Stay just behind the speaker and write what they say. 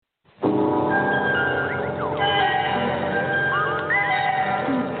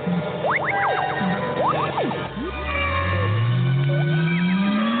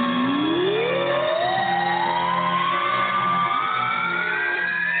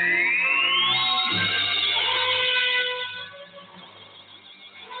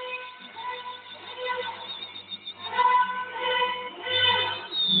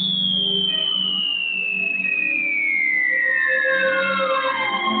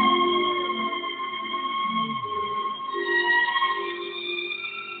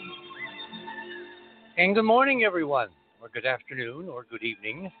And good morning, everyone, or good afternoon, or good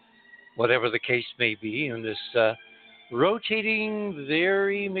evening, whatever the case may be, in this rotating,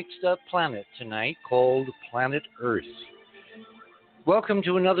 very mixed up planet tonight called Planet Earth. Welcome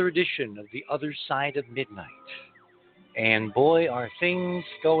to another edition of The Other Side of Midnight. And boy, are things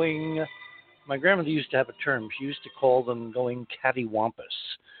going. My grandmother used to have a term. She used to call them going cattywampus.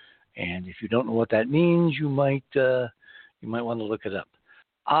 And if you don't know what that means, you might want to look it up.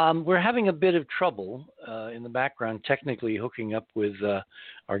 We're having a bit of trouble in the background, technically hooking up with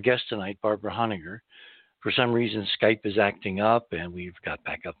our guest tonight, Barbara Honegger. For some reason, Skype is acting up, and we've got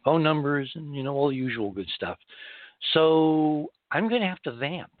backup phone numbers, and all the usual good stuff. So I'm going to have to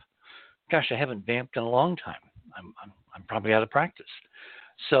vamp. Gosh, I haven't vamped in a long time. I'm probably out of practice.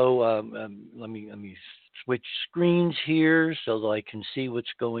 So let me switch screens here so that I can see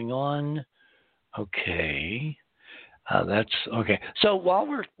what's going on. Okay. That's okay. So while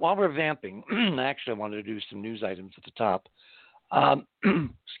we're vamping, actually, I wanted to do some news items at the top.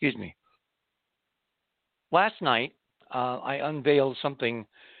 Excuse me. Last night, I unveiled something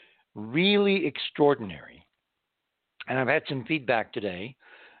really extraordinary, and I've had some feedback today,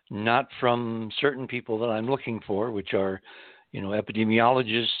 not from certain people that I'm looking for, which are,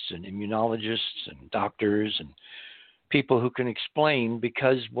 epidemiologists and immunologists and doctors and people who can explain.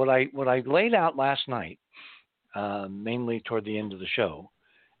 Because what I laid out last night. Mainly toward the end of the show.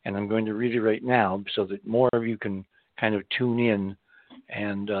 And I'm going to read it right now so that more of you can kind of tune in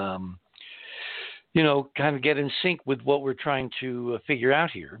and, kind of get in sync with what we're trying to figure out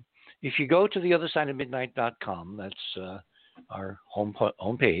here. If you go to theothersideofmidnight.com, that's our home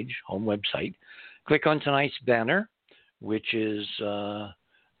page, home website, click on tonight's banner, which is the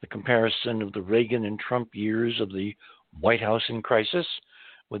comparison of the Reagan and Trump years of the White House in crisis,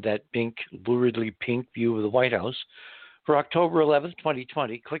 with that luridly pink view of the White House, for October 11th,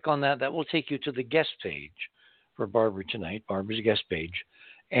 2020. Click on that. That will take you to the guest page for Barbara tonight, Barbara's guest page.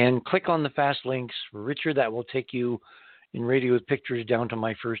 And click on the fast links for Richard. That will take you in Radio with Pictures down to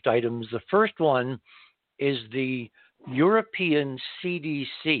my first items. The first one is the European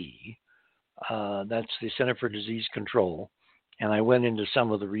CDC. That's the Center for Disease Control. And I went into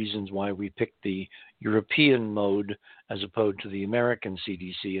some of the reasons why we picked the European mode as opposed to the American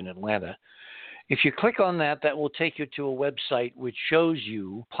CDC in Atlanta. If you click on that, that will take you to a website which shows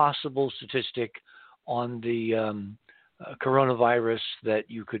you possible statistic on the coronavirus that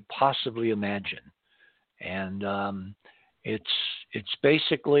you could possibly imagine. And it's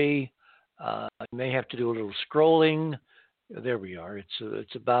basically, I may have to do a little scrolling. There we are.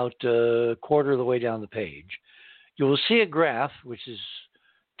 It's about a quarter of the way down the page. You will see a graph which is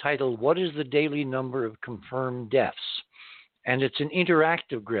titled, "What is the daily number of confirmed deaths?" And it's an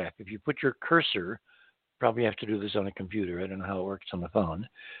interactive graph. If you put your cursor, probably have to do this on a computer. I don't know how it works on the phone.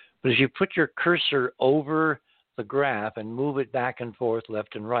 But if you put your cursor over the graph and move it back and forth,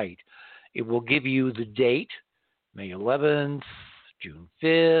 left and right, it will give you the date, May 11th, June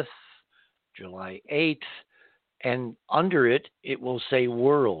 5th, July 8th, and under it, it will say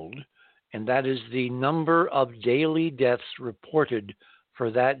world. And that is the number of daily deaths reported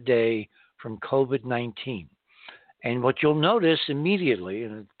for that day from COVID-19. And what you'll notice immediately,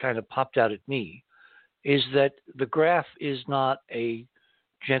 and it kind of popped out at me, is that the graph is not a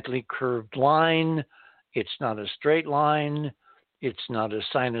gently curved line. It's not a straight line. It's not a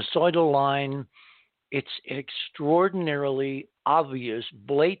sinusoidal line. It's an extraordinarily obvious,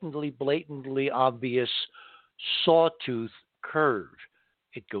 blatantly obvious sawtooth curve.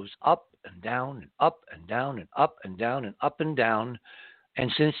 It goes up and down and up and down and up and down and up and down.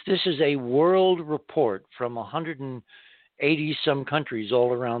 And since this is a world report from 180 some countries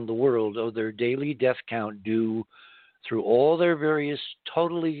all around the world of their daily death count due through all their various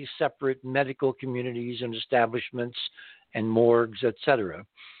totally separate medical communities and establishments and morgues, etc.,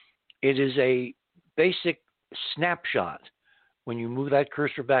 it is a basic snapshot when you move that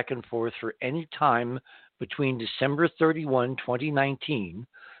cursor back and forth for any time between December 31, 2019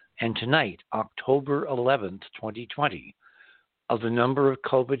 and tonight, October 11th, 2020, of the number of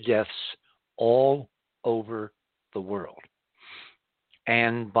COVID deaths all over the world.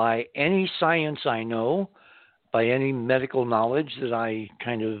 And by any science I know, by any medical knowledge that I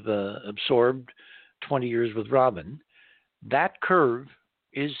kind of absorbed 20 years with Robin, that curve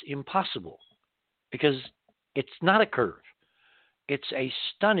is impossible because it's not a curve. It's a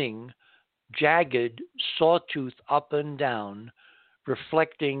stunning, jagged sawtooth up and down,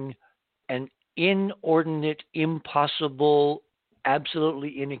 reflecting an inordinate, impossible,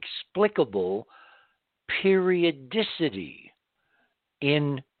 absolutely inexplicable periodicity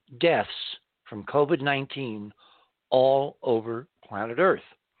in deaths from COVID-19 all over planet Earth.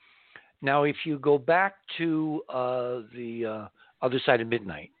 Now, if you go back to the other side of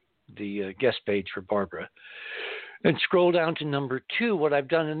midnight, the guest page for Barbara, and scroll down to number 2, what I've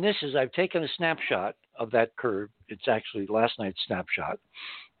done in this is I've taken a snapshot of that curve. It's actually last night's snapshot.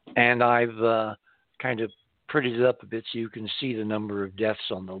 And I've kind of prettied it up a bit so you can see the number of deaths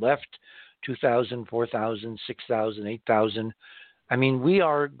on the left, 2,000, 4,000, 6,000, 8,000. I mean, we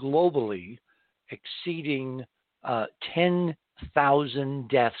are globally exceeding 10,000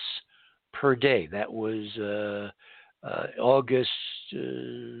 deaths per day. That was August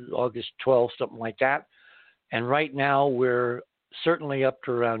 12th, something like that. And right now we're certainly up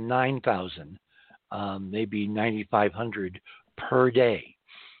to around 9,000, maybe 9,500 per day.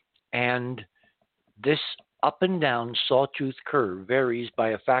 And this up and down sawtooth curve varies by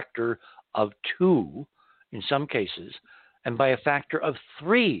a factor of 2 in some cases, and by a factor of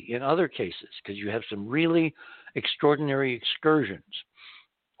 3 in other cases, because you have some really extraordinary excursions.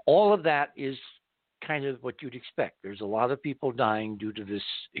 All of that is kind of what you'd expect. There's a lot of people dying due to this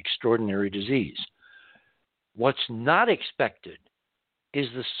extraordinary disease. What's not expected is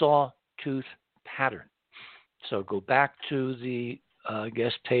the sawtooth pattern. So go back to the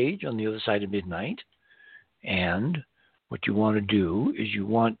guest page on the other side of midnight, and what you want to do is you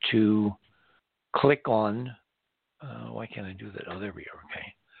want to click on, why can't I do that? Oh, there we are. Okay.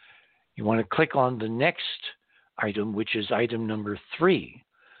 You want to click on the next item, which is item number 3.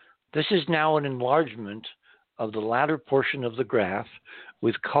 This is now an enlargement of the latter portion of the graph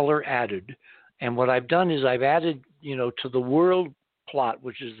with color added. And what I've done is I've added, to the world plot,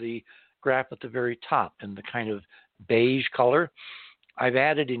 which is the graph at the very top in the kind of beige color, I've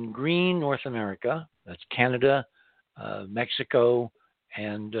added in green North America, that's Canada, Mexico,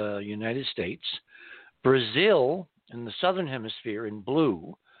 and United States, Brazil in the southern hemisphere in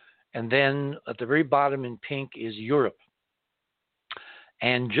blue, and then at the very bottom in pink is Europe.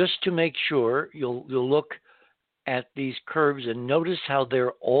 And just to make sure, you'll look at these curves and notice how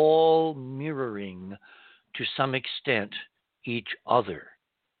they're all mirroring to some extent each other.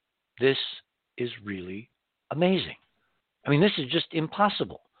 This is really amazing. I mean, this is just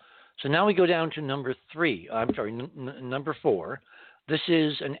impossible. So now we go down to number 4. This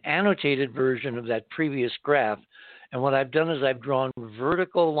is an annotated version of that previous graph. And what I've done is I've drawn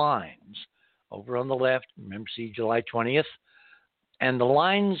vertical lines over on the left. Remember, see July 20th? And the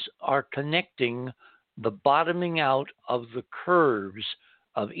lines are connecting the bottoming out of the curves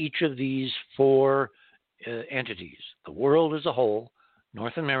of each of these 4 entities, the world as a whole,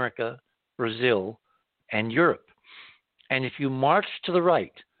 North America, Brazil, and Europe. And if you march to the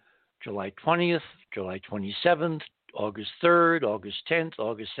right, July 20th, July 27th, August 3rd, August 10th,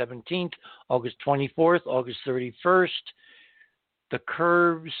 August 17th, August 24th, August 31st, the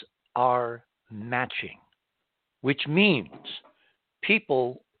curves are matching, which means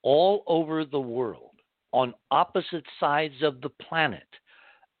people all over the world on opposite sides of the planet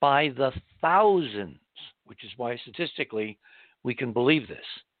by the thousands, which is why statistically we can believe this,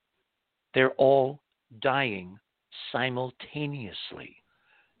 they're all dying simultaneously,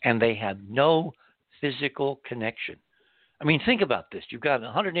 and they have no physical connection. I mean, think about this. You've got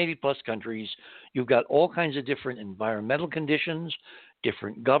 180 plus countries. You've got all kinds of different environmental conditions,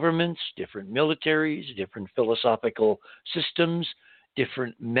 different governments, different militaries, different philosophical systems,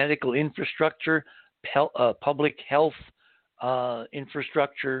 different medical infrastructure, public health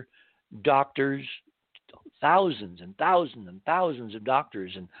infrastructure, doctors, thousands and thousands and thousands of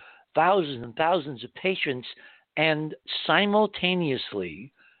doctors and thousands of patients, and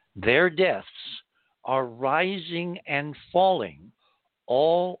simultaneously their deaths are rising and falling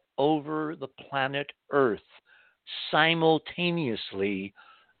all over the planet Earth simultaneously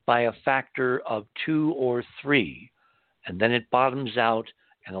by a factor of 2 or 3. And then it bottoms out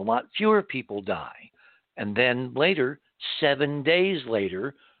and a lot fewer people die. And then later, 7 days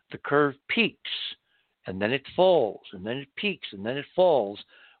later, the curve peaks, and then it falls, and then it peaks, and then it falls,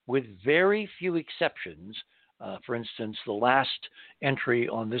 with very few exceptions. For instance, the last entry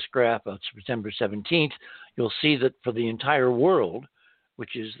on this graph of September 17th, you'll see that for the entire world,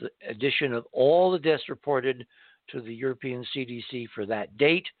 which is the addition of all the deaths reported to the European CDC for that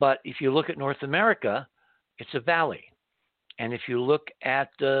date. But if you look at North America, it's a valley. And if you look at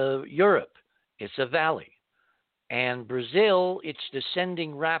Europe, it's a valley. And Brazil, it's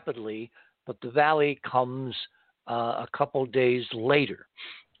descending rapidly, but the valley comes a couple days later.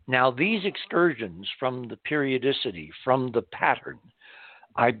 Now, these excursions from the periodicity, from the pattern,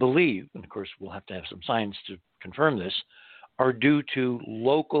 I believe, and of course we'll have to have some science to confirm this, are due to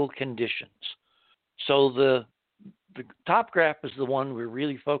local conditions. So the top graph is the one we're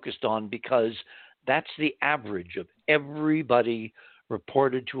really focused on because that's the average of everybody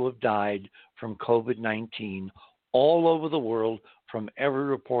reported to have died from COVID-19 all over the world from every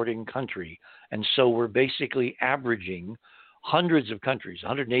reporting country. And so we're basically averaging hundreds of countries,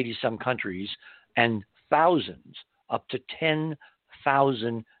 180 some countries, and thousands, up to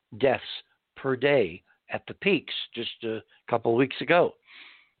 10,000 deaths per day at the peaks just a couple of weeks ago.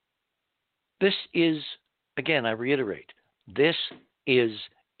 This is, again, I reiterate, this is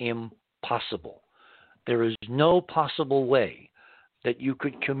impossible. There is no possible way that you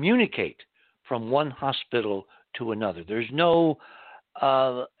could communicate from one hospital to another. There's no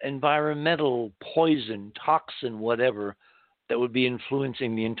environmental poison, toxin, whatever, that would be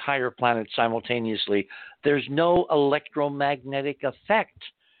influencing the entire planet simultaneously. There's no electromagnetic effect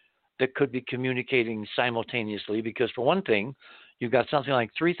that could be communicating simultaneously because, for one thing, you've got something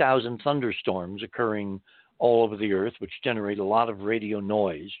like 3,000 thunderstorms occurring all over the earth, which generate a lot of radio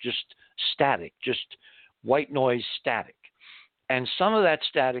noise, just static, just white noise static. And some of that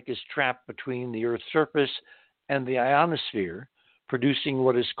static is trapped between the Earth's surface and the ionosphere, producing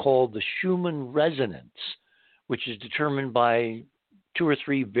what is called the Schumann resonance, which is determined by 2 or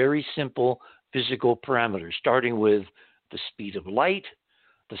 3 very simple physical parameters, starting with the speed of light,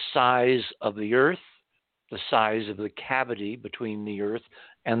 the size of the Earth, the size of the cavity between the Earth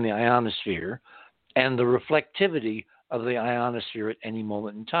and the ionosphere, and the reflectivity of the ionosphere at any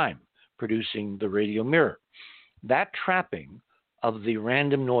moment in time, producing the radio mirror. That trapping of the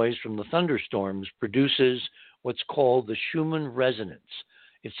random noise from the thunderstorms produces what's called the Schumann resonance.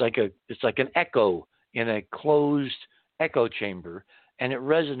 It's like an echo in a closed echo chamber, and it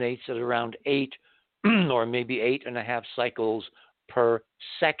resonates at around 8 or maybe 8.5 cycles per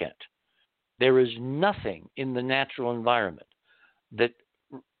second. There is nothing in the natural environment that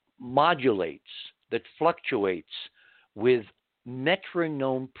modulates, that fluctuates with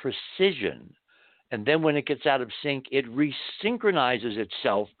metronome precision, and then when it gets out of sync, it resynchronizes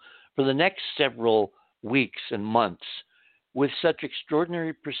itself for the next several weeks and months with such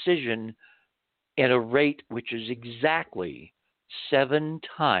extraordinary precision at a rate which is exactly 7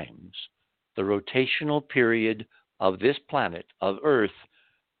 times the rotational period of this planet, of Earth,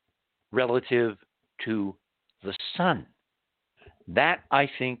 relative to the sun. That, I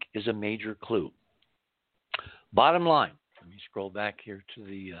think, is a major clue. Bottom line, let me scroll back here to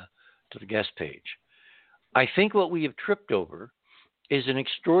the guest page. I think what we have tripped over is an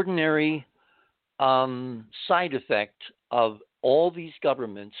extraordinary side effect of all these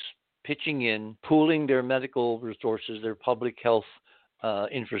governments pitching in, pooling their medical resources, their public health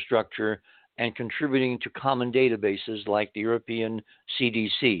infrastructure, and contributing to common databases like the European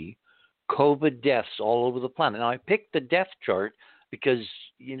CDC, COVID deaths all over the planet. Now, I picked the death chart because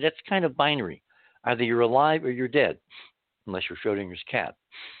that's kind of binary. Either you're alive or you're dead, unless you're Schrodinger's cat.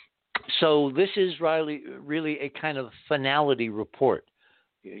 So this is really a kind of finality report.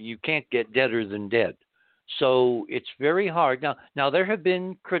 You can't get deader than dead. So it's very hard. Now there have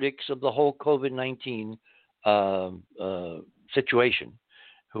been critics of the whole COVID-19 situation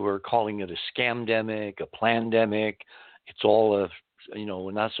who are calling it a scamdemic, a plandemic. It's all a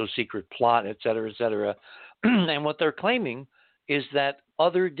not so secret plot, et cetera, et cetera. And what they're claiming is that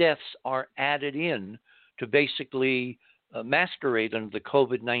other deaths are added in to basically masquerade under the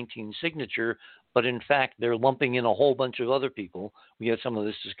COVID-19 signature, but in fact they're lumping in a whole bunch of other people. We had some of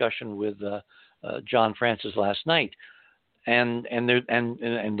this discussion with John Francis last night, and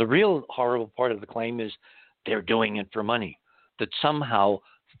the real horrible part of the claim is they're doing it for money. That somehow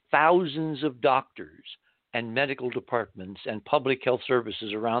thousands of doctors and medical departments and public health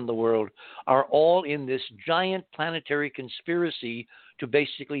services around the world are all in this giant planetary conspiracy to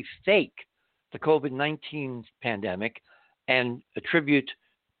basically fake the COVID-19 pandemic and attribute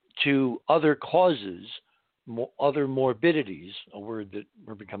to other causes, other morbidities, a word that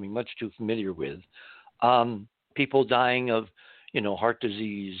we're becoming much too familiar with, people dying of, heart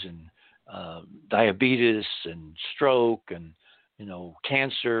disease and diabetes and stroke and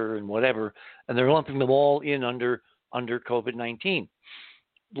cancer and whatever, and they're lumping them all in under COVID-19.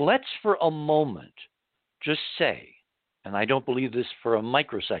 Let's for a moment just say, and I don't believe this for a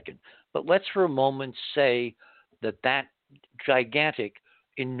microsecond, but let's for a moment say that gigantic,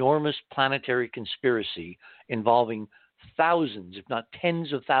 enormous planetary conspiracy involving thousands, if not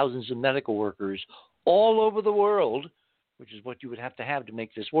tens of thousands of medical workers all over the world, which is what you would have to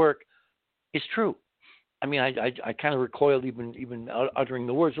make this work, is true. I mean, I kind of recoiled even uttering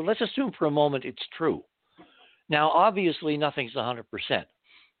the words, but let's assume for a moment it's true. Now, obviously, nothing's 100%.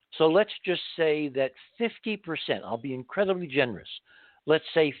 So let's just say that 50%, I'll be incredibly generous, let's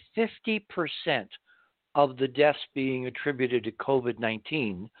say 50% of the deaths being attributed to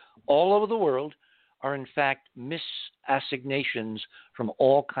COVID-19 all over the world are in fact misassignations from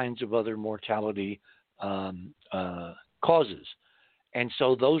all kinds of other mortality causes. And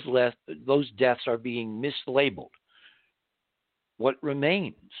so those deaths are being mislabeled. What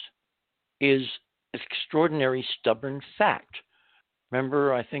remains is extraordinary stubborn fact.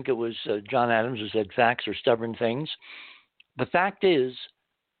 Remember, I think it was John Adams who said facts are stubborn things. The fact is,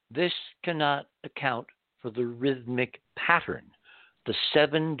 this cannot account for the rhythmic pattern, the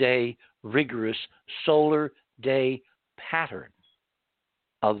 7-day rigorous solar day pattern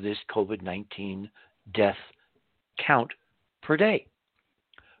of this COVID-19 death count per day.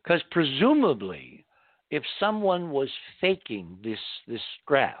 Because presumably, if someone was faking this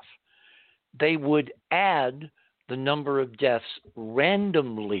graph, they would add the number of deaths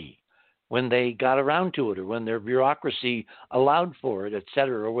randomly when they got around to it, or when their bureaucracy allowed for it, et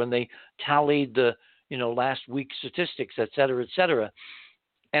cetera, or when they tallied the last week's statistics, et cetera,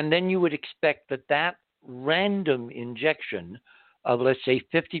 and then you would expect that random injection of, let's say,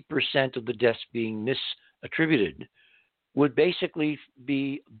 50% of the deaths being misattributed would basically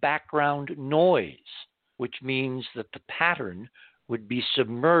be background noise, which means that the pattern would be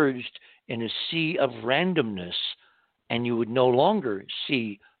submerged in a sea of randomness, and you would no longer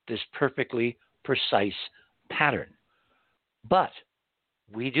see this perfectly precise pattern. But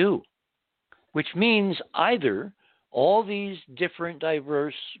we do, which means either all these different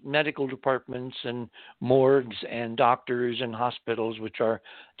diverse medical departments and morgues and doctors and hospitals, which are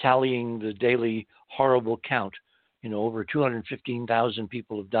tallying the daily horrible count, over 215,000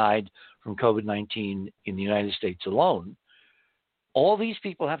 people have died from COVID-19 in the United States alone. All these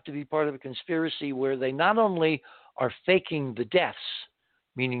people have to be part of a conspiracy where they not only are faking the deaths,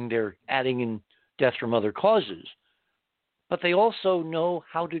 meaning they're adding in death from other causes, but they also know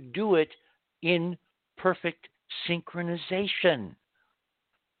how to do it in perfect synchronization.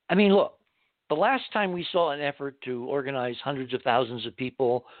 I mean, look, the last time we saw an effort to organize hundreds of thousands of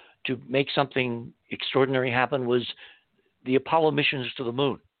people to make something extraordinary happen was the Apollo missions to the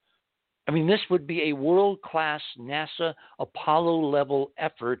moon. I mean, this would be a world-class NASA Apollo-level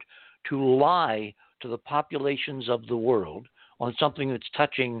effort to lie to the populations of the world on something that's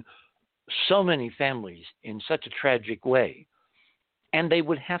touching so many families in such a tragic way. And they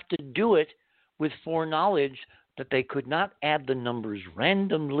would have to do it with foreknowledge that they could not add the numbers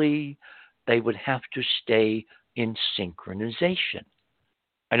randomly. They would have to stay in synchronization.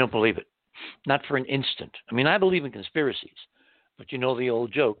 I don't believe it. Not for an instant. I mean, I believe in conspiracies. But the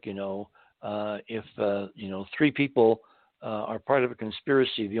old joke, if 3 people are part of a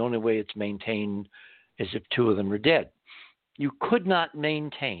conspiracy, the only way it's maintained is if 2 of them are dead. You could not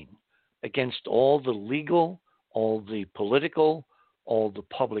maintain against all the legal, all the political, all the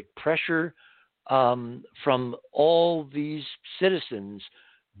public pressure from all these citizens,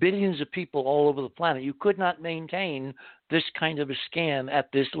 billions of people all over the planet. You could not maintain this kind of a scam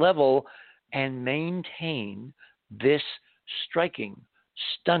at this level and maintain this striking,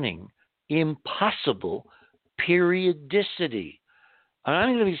 stunning, impossible periodicity.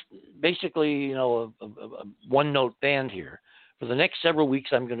 I'm going to be basically, a one-note band here. For the next several weeks,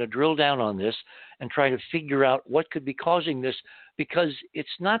 I'm going to drill down on this and try to figure out what could be causing this, because it's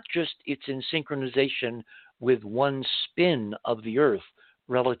not just it's in synchronization with one spin of the Earth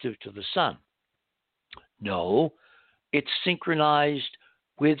relative to the sun. No, it's synchronized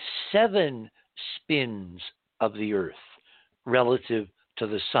with 7 spins of the Earth relative to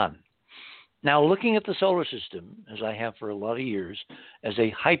the sun. Now, looking at the solar system, as I have for a lot of years, as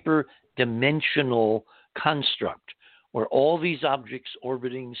a hyperdimensional construct, where all these objects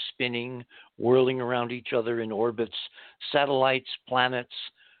orbiting, spinning, whirling around each other in orbits, satellites, planets,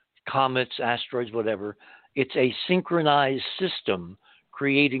 comets, asteroids, whatever, it's a synchronized system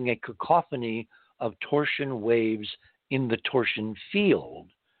creating a cacophony of torsion waves in the torsion field.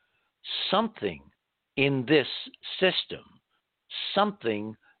 Something in this system,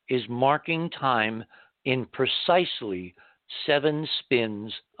 something is marking time in precisely 7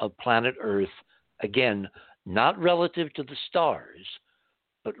 spins of planet Earth, again, not relative to the stars,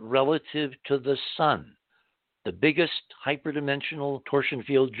 but relative to the sun, the biggest hyperdimensional torsion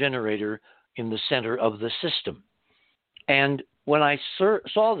field generator in the center of the system. And when I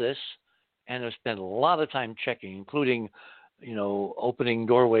saw this, and I spent a lot of time checking, including, opening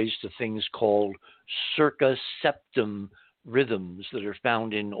doorways to things called circa septum rhythms that are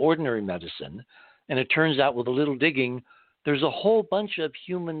found in ordinary medicine. And it turns out with a little digging, there's a whole bunch of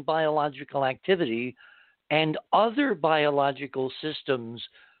human biological activity and other biological systems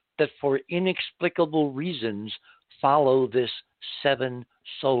that for inexplicable reasons follow this 7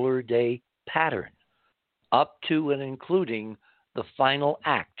 solar day pattern, up to and including the final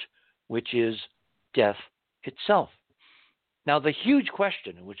act, which is death itself. Now, the huge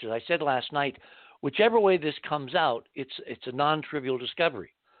question, which, as I said last night, whichever way this comes out, it's a non-trivial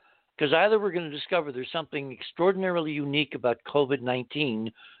discovery. Because either we're going to discover there's something extraordinarily unique about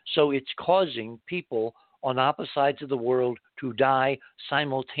COVID-19, so it's causing people on opposite sides of the world to die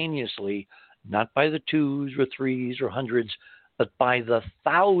simultaneously, not by the twos or threes or hundreds, but by the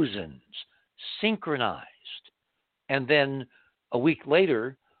thousands, synchronized. And then a week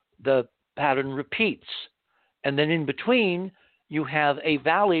later, the pattern repeats. And then in between, you have a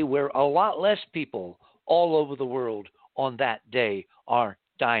valley where a lot less people all over the world on that day are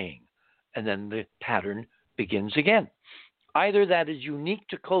dying. And then the pattern begins again. Either that is unique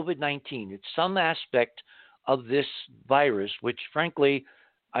to COVID-19, it's some aspect of this virus, which frankly,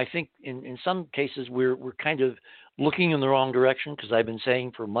 I think in some cases we're kind of looking in the wrong direction, because I've been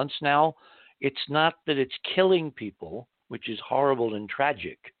saying for months now, it's not that it's killing people, which is horrible and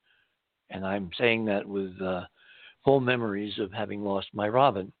tragic. And I'm saying that with full memories of having lost my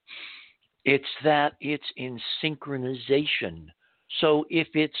Robin. It's that it's in synchronization. So if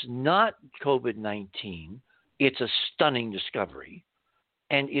it's not COVID-19, it's a stunning discovery.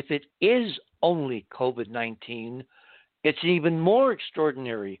 And if it is only COVID-19, it's an even more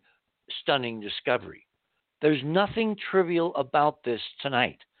extraordinary, stunning discovery. There's nothing trivial about this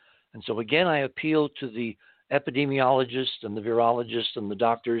tonight. And so again, I appeal to the epidemiologists and the virologists and the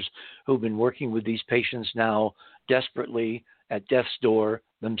doctors who've been working with these patients now desperately at death's door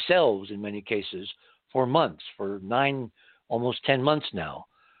themselves in many cases for months, for 9, almost 10 months now.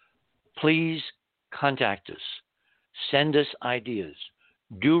 Please contact us. Send us ideas.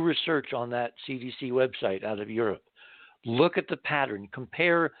 Do research on that CDC website out of Europe. Look at the pattern.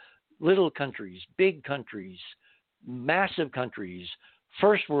 Compare little countries, big countries, massive countries,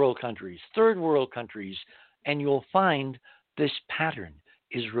 first world countries, third world countries, and you'll find this pattern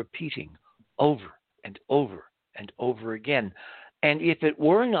is repeating over and over and over again. And if it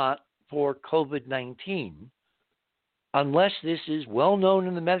were not for COVID-19, unless this is well known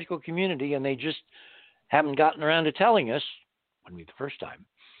in the medical community and they just haven't gotten around to telling us, wouldn't be the first time,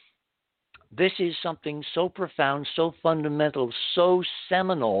 this is something so profound, so fundamental, so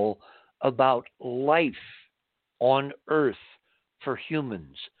seminal about life on Earth for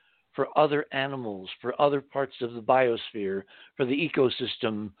humans, for other animals, for other parts of the biosphere, for the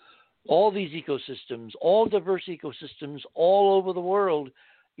ecosystem, all these ecosystems, all diverse ecosystems all over the world.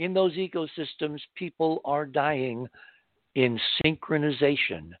 In those ecosystems, people are dying in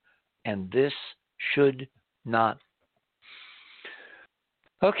synchronization, and this should not.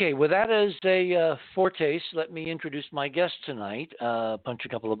 Okay, with that as a foretaste, let me introduce my guest tonight. Punch a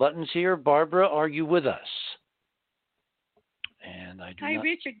couple of buttons here. Barbara, are you with us? And I do Hi, not...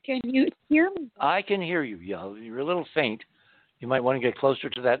 Richard. Can you hear me? I can hear you. Yeah, you're a little faint. You might want to get closer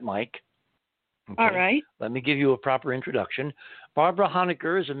to that mic. Okay. All right. Let me give you a proper introduction. Barbara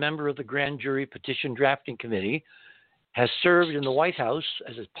Honecker is a member of the Grand Jury Petition Drafting Committee, has served in the White House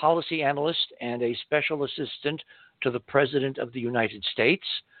as a policy analyst and a special assistant to the President of the United States,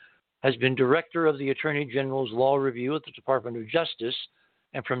 has been director of the Attorney General's Law Review at the Department of Justice,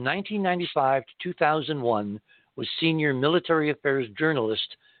 and from 1995 to 2001 was senior military affairs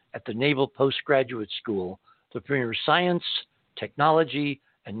journalist at the Naval Postgraduate School, the premier science, technology,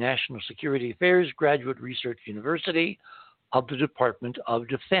 and national security affairs graduate research university of the Department of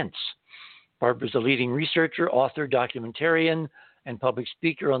Defense. Barbara is a leading researcher, author, documentarian, and public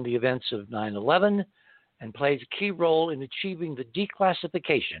speaker on the events of 9/11, and plays a key role in achieving the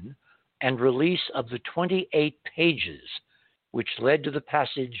declassification and release of the 28 pages which led to the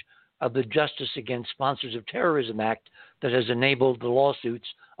passage of the Justice Against Sponsors of Terrorism Act that has enabled the lawsuits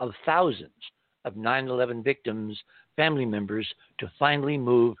of thousands of 9/11 victims' family members to finally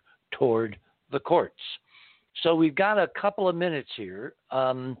move toward the courts. So we've got a couple of minutes here.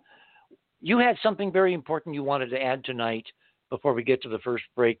 You had something very important you wanted to add tonight before we get to the first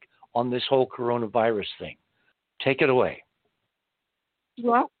break on this whole coronavirus thing. Take it away.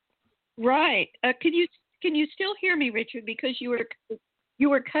 Well, right. Can you still hear me, Richard? Because you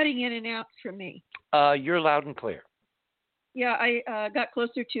were cutting in and out for me. You're loud and clear. Yeah, I got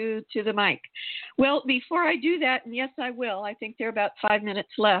closer to the mic. Well, before I do that, and yes, I will. I think there are about 5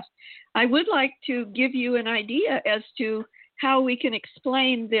 minutes left. I would like to give you an idea as to how we can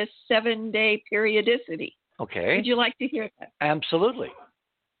explain this 7-day periodicity. Okay. Would you like to hear that? Absolutely.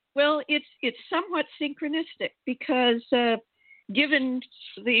 Well, it's somewhat synchronistic because given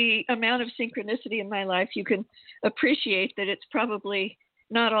the amount of synchronicity in my life, you can appreciate that it's probably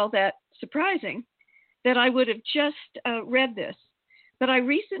not all that surprising that I would have just read this. But I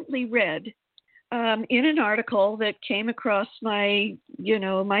recently read in an article that came across my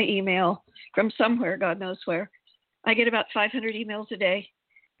email from somewhere, God knows where. I get about 500 emails a day.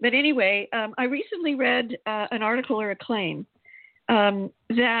 But anyway, I recently read an article or a claim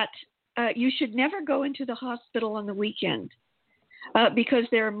that you should never go into the hospital on the weekend because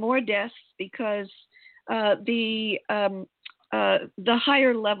there are more deaths, because the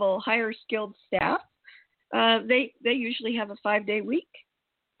higher level, higher skilled staff, they usually have a 5-day week.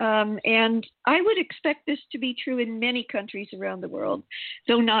 And I would expect this to be true in many countries around the world,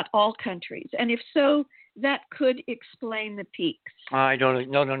 though not all countries. And if so, that could explain the peaks. I don't.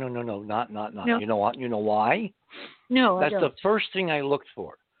 No. Not. No. You know what? You know why? No, That's I don't. the first thing I looked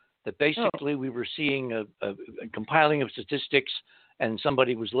for. That basically we were seeing a compiling of statistics, and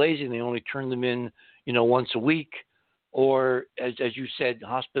somebody was lazy and they only turned them in, once a week. Or as you said,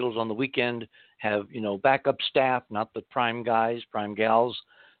 hospitals on the weekend have, backup staff, not the prime guys, prime gals,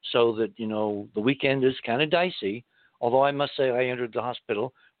 so that, the weekend is kind of dicey. Although I must say I entered the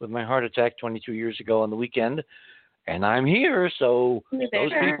hospital with my heart attack 22 years ago on the weekend, and I'm here, so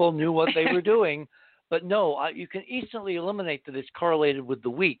those people knew what they were doing. But no, you can instantly eliminate that it's correlated with the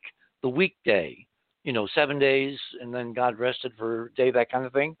week, the weekday, 7 days, and then God rested for a day, that kind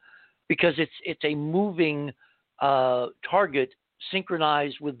of thing, because it's a moving target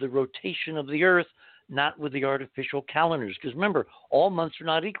synchronized with the rotation of the Earth, not with the artificial calendars. Because remember, all months are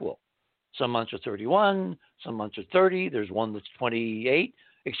not equal. Some months are 31, some months are 30. There's one that's 28,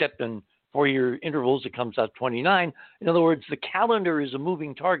 except in 4-year intervals it comes out 29. In other words, the calendar is a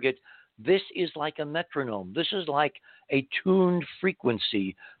moving target. This is like a metronome. This is like a tuned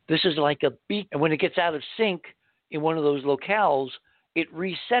frequency. This is like a beat. And when it gets out of sync in one of those locales, it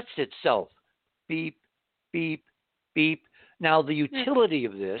resets itself. Beep, beep, beep. Now, the utility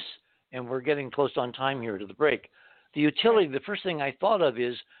of this, and we're getting close on time here to the break, the utility, the first thing I thought of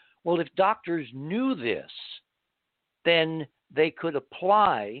is, well, if doctors knew this, then they could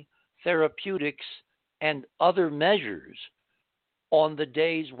apply therapeutics and other measures on the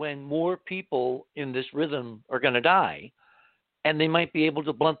days when more people in this rhythm are going to die, and they might be able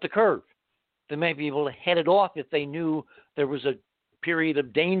to blunt the curve. They might be able to head it off if they knew there was a period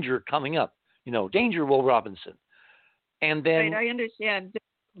of danger coming up. Danger, Will Robinson. And then, right, I understand.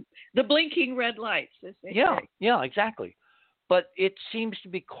 The blinking red lights, as they say. Yeah, exactly. But it seems to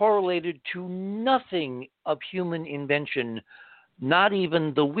be correlated to nothing of human invention, not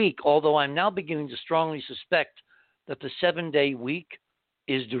even the week, although I'm now beginning to strongly suspect that the 7-day week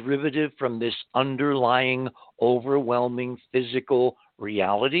is derivative from this underlying, overwhelming physical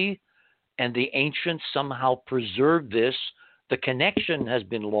reality, and the ancients somehow preserved this. The connection has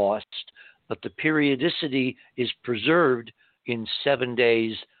been lost, but the periodicity is preserved in 7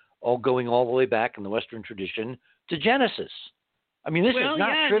 days, all going all the way back in the Western tradition to Genesis. I mean, this is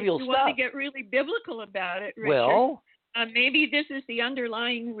not trivial stuff. Well, you want to get really biblical about it, Richard, well, maybe this is the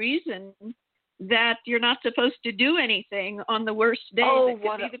underlying reason that you're not supposed to do anything on the worst day that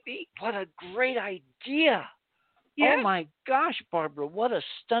could be the peak. What a great idea. Yeah. Oh, my gosh, Barbara, what a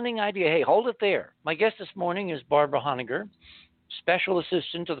stunning idea. Hey, hold it there. My guest this morning is Barbara Honegger, Special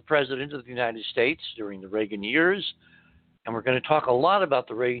Assistant to the President of the United States during the Reagan years. And we're going to talk a lot about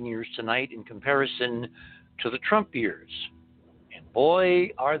the Reagan years tonight in comparison to the Trump years. And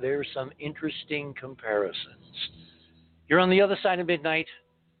boy, are there some interesting comparisons. You're on the other side of midnight.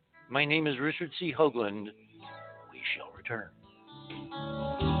 My name is Richard C. Hoagland. We shall return.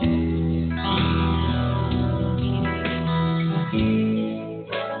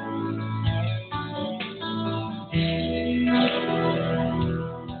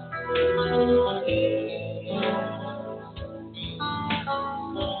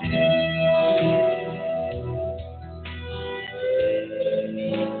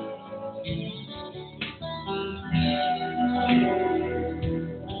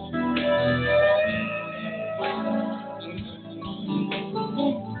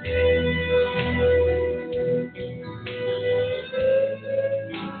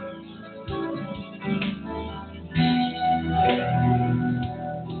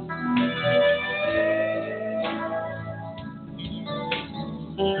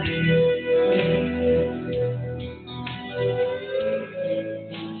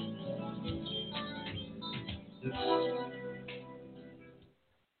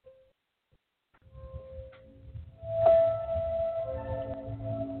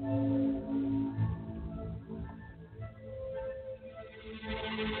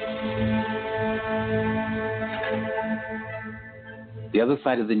 The Other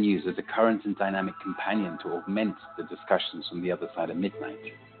Side of the News is a current and dynamic companion to augment the discussions from the other side of midnight.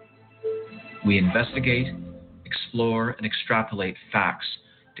 We investigate, explore, and extrapolate facts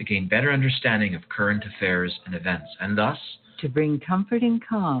to gain better understanding of current affairs and events, and thus to bring comfort and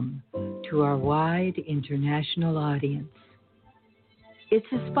calm to our wide international audience. It's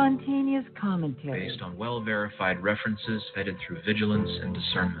a spontaneous commentary based on well-verified references vetted through vigilance and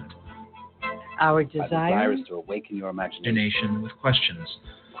discernment. Our My desire desire is to awaken your imagination. Imagination with questions.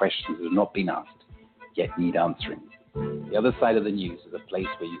 Questions that have not been asked, yet need answering. The other side of the news is a place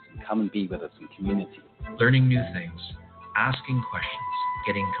where you can come and be with us in community. Learning new things, asking questions,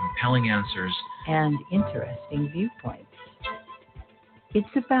 getting compelling answers, and interesting viewpoints. It's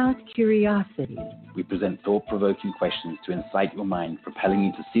about curiosity. We present thought-provoking questions to incite your mind, propelling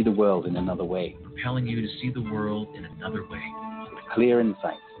you to see the world in another way. propelling you to see the world in another way. With clear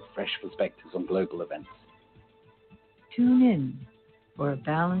insights and fresh perspectives on global events. Tune in for a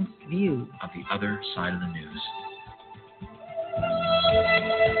balanced view Of the other side of the news.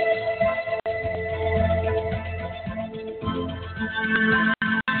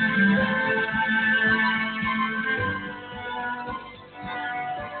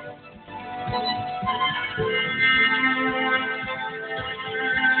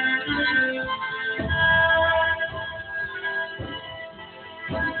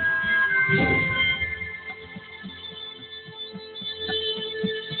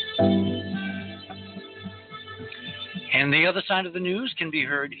 And the other side of the news can be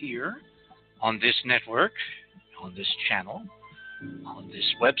heard here on this network, on this channel, on this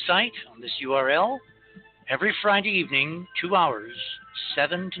website, on this URL, every Friday evening, 2 hours,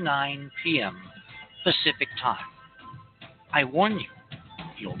 7 to 9 p.m. Pacific time. I warn you,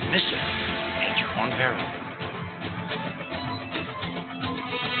 you'll miss it at your own peril.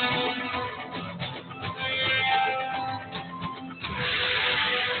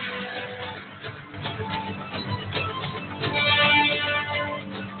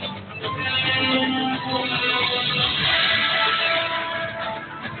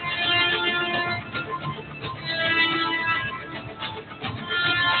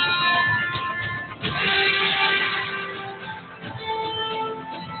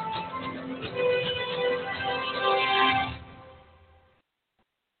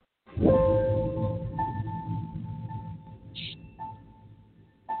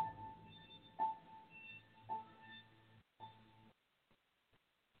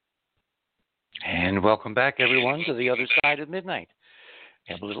 And welcome back, everyone, to the other side of midnight.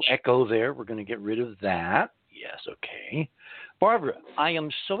 Have a little echo there. We're going to get rid of that. Yes, okay. Barbara, I am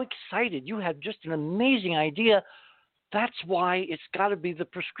so excited. You had just an amazing idea. That's why it's got to be the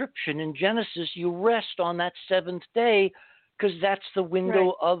prescription in Genesis. You rest on that seventh day because that's the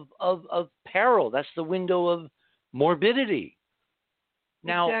window of peril. That's the window of morbidity.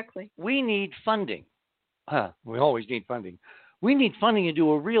 Now, exactly. We need funding. We always need funding. We need funding to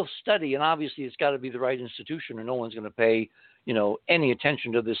do a real study, and obviously it's got to be the right institution or no one's going to pay, any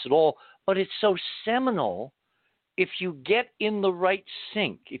attention to this at all. But it's so seminal if you get in the right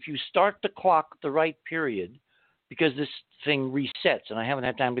sync, if you start the clock at the right period, because this thing resets, and I haven't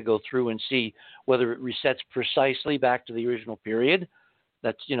had time to go through and see whether it resets precisely back to the original period.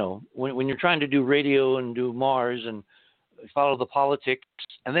 That's, when you're trying to do radio and do Mars and follow the politics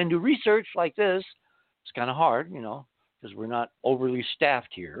and then do research like this, it's kind of hard, because we're not overly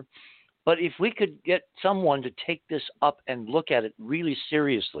staffed here. But if we could get someone to take this up and look at it really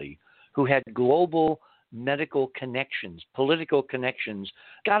seriously, who had global medical connections, political connections,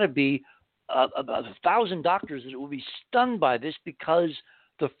 got to be about 1,000 doctors that will be stunned by this, because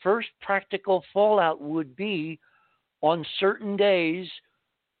the first practical fallout would be on certain days,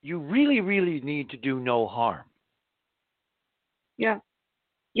 you really, really need to do no harm. Yeah.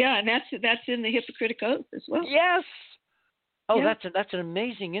 Yeah, and that's in the Hippocratic Oath as well. Yes. Oh, yeah. That's an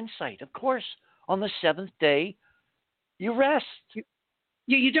amazing insight. Of course, on the seventh day, you rest.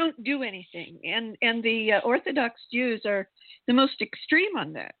 You don't do anything, and the Orthodox Jews are the most extreme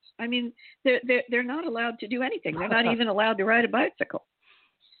on that. I mean, they're not allowed to do anything. They're not even allowed to ride a bicycle.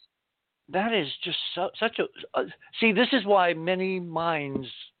 That is just such a see. This is why many minds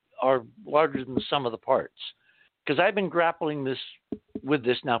are larger than the sum of the parts. Because I've been grappling with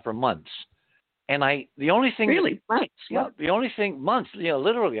this now for months, and the only thing really months,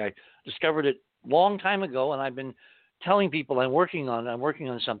 literally I discovered it long time ago, and I've been telling people I'm working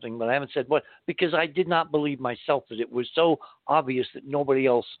on something, but I haven't said what, because I did not believe myself that it was so obvious that nobody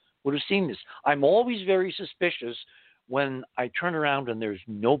else would have seen this. I'm always very suspicious when I turn around and there's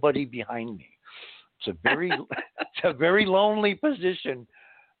nobody behind me. It's a very lonely position.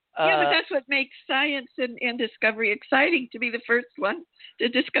 Yeah, but that's what makes science and discovery exciting, to be the first one to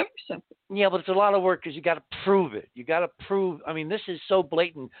discover something. Yeah, but it's a lot of work because you got to prove it. You got to prove. I mean, this is so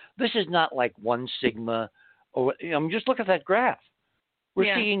blatant. This is not like 1 sigma, or just look at that graph.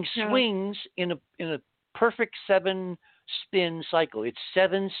 We're seeing swings in a perfect 7-spin cycle. It's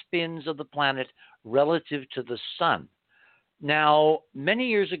 7 spins of the planet relative to the sun. Now, many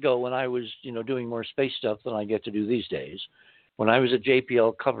years ago, when I was, doing more space stuff than I get to do these days, when I was at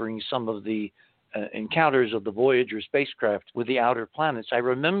JPL covering some of the encounters of the Voyager spacecraft with the outer planets, I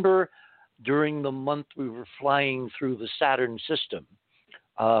remember during the month we were flying through the Saturn system,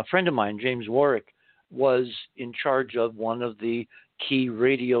 a friend of mine, James Warwick, was in charge of one of the key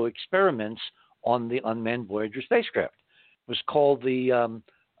radio experiments on the unmanned Voyager spacecraft. It was called the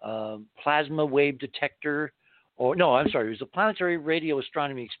plasma wave detector, it was a planetary radio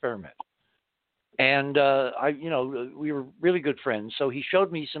astronomy experiment. And we were really good friends, so he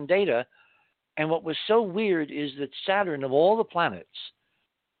showed me some data. And what was so weird is that Saturn, of all the planets,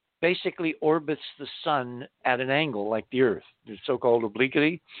 basically orbits the sun at an angle like the Earth, the so-called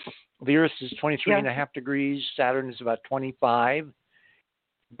obliquity. The Earth is 23.5 degrees. Saturn is about 25.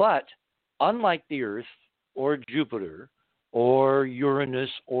 But unlike the Earth or Jupiter or Uranus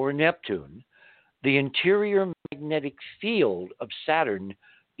or Neptune, the interior magnetic field of Saturn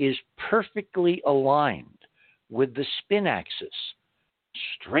is perfectly aligned with the spin axis,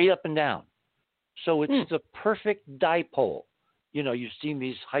 straight up and down. So it's the perfect dipole. You've seen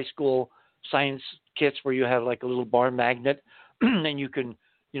these high school science kits where you have like a little bar magnet, and you can,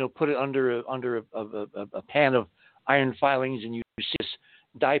 put it under a pan of iron filings, and you see this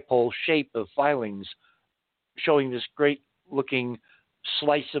dipole shape of filings showing this great looking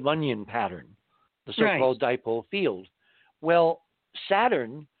slice of onion pattern, the so-called dipole field. Well,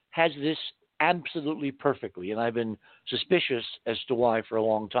 Saturn has this absolutely perfectly, and I've been suspicious as to why for a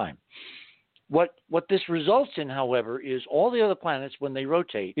long time. What this results in, however, is all the other planets, when they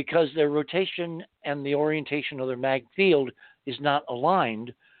rotate, because their rotation and the orientation of their mag field is not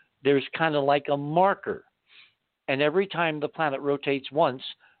aligned, there's kind of like a marker. And every time the planet rotates once,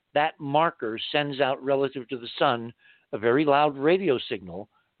 that marker sends out relative to the sun a very loud radio signal,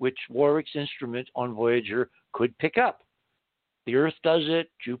 which Warwick's instrument on Voyager could pick up. The Earth does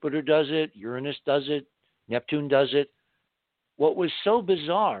it, Jupiter does it, Uranus does it, Neptune does it. What was so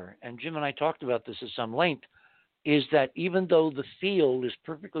bizarre, and Jim and I talked about this at some length, is that even though the field is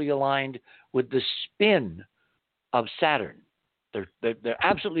perfectly aligned with the spin of Saturn, they're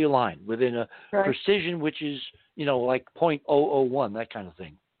absolutely aligned within a precision which is, like 0.001, that kind of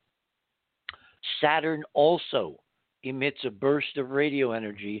thing. Saturn also emits a burst of radio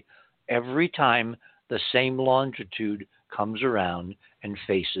energy every time the same longitude comes around and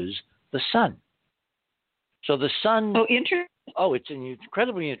faces the sun. So the sun... it's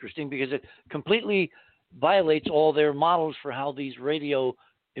incredibly interesting because it completely violates all their models for how these radio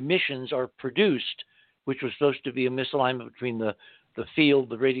emissions are produced, which was supposed to be a misalignment between the field,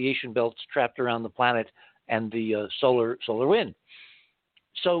 the radiation belts trapped around the planet, and the solar wind.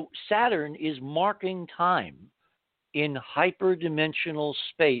 So Saturn is marking time in hyperdimensional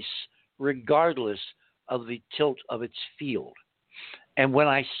space regardless of the tilt of its field. And when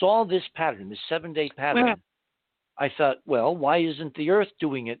I saw this pattern, this 7-day pattern, I thought, well, why isn't the Earth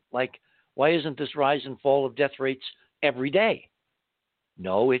doing it? Why isn't this rise and fall of death rates every day?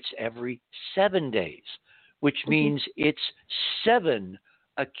 No, it's every 7 days, which means it's 7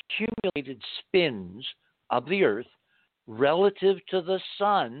 accumulated spins of the Earth relative to the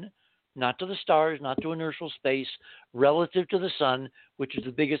sun, not to the stars, not to inertial space, relative to the sun, which is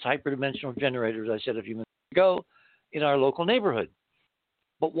the biggest hyperdimensional generator, as I said a few minutes ago, in our local neighborhood.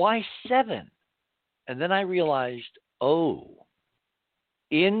 But why 7? And then I realized,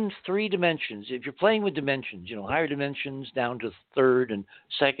 in 3 dimensions, if you're playing with dimensions, higher dimensions down to third and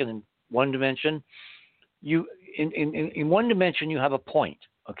second and 1 dimension, in 1 dimension you have a point,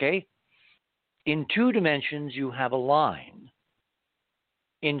 okay? In 2 dimensions you have a line.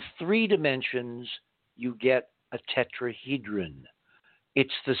 In 3 dimensions you get a tetrahedron.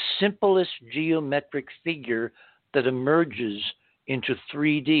 It's the simplest geometric figure that emerges into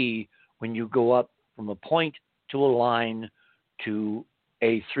 3D when you go up from a point to a line to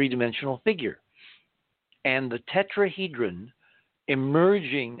a 3-dimensional figure. And the tetrahedron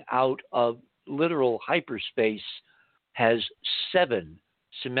emerging out of literal hyperspace has 7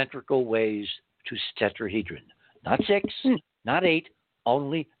 symmetrical ways to tetrahedron. Not 6, not 8,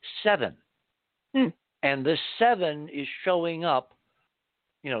 only 7. And the 7 is showing up,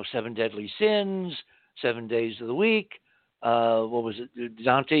 7 deadly sins, 7 days of the week, what was it,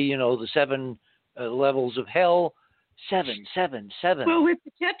 Dante, the 7 levels of hell, 7, 7, 7. Well, with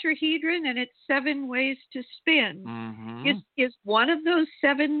the tetrahedron and its 7 ways to spin, is one of those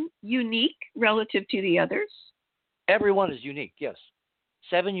 7 unique relative to the others? Every one is unique, yes.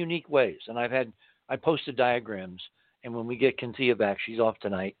 7 unique ways. And I posted diagrams And when we get Cynthia back, she's off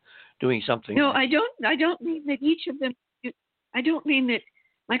tonight doing something. No, I don't mean that each of them. I don't mean that.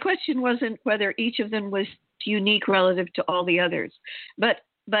 My question wasn't whether each of them was unique relative to all the others, but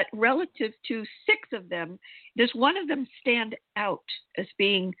relative to 6 of them, does one of them stand out as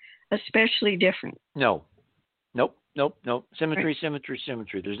being especially different? No. Nope. Symmetry.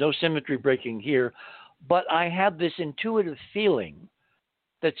 There's no symmetry breaking here. But I have this intuitive feeling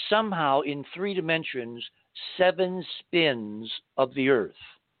that somehow in 3 dimensions, 7 spins of the Earth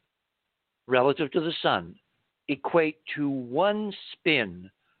relative to the sun equate to 1 spin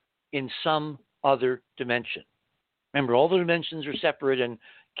in some other dimension. Remember, all the dimensions are separate, and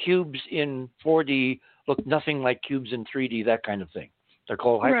cubes in 4D look nothing like cubes in 3D, that kind of thing. They're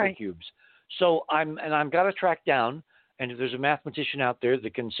called hypercubes. So I've got to track down, and if there's a mathematician out there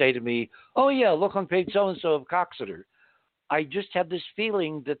that can say to me, oh yeah, look on page so-and-so of Coxeter, I just have this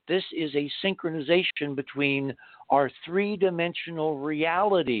feeling that this is a synchronization between our 3-dimensional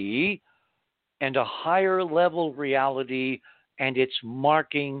reality and a higher level reality, and it's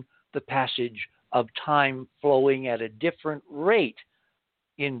marking the passage of time flowing at a different rate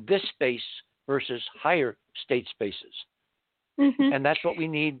in this space versus higher state spaces. Mm-hmm. And that's what we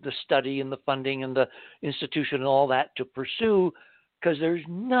need the study and the funding and the institution and all that to pursue, because there's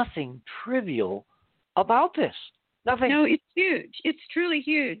nothing trivial about this. Nothing. No, it's huge. It's truly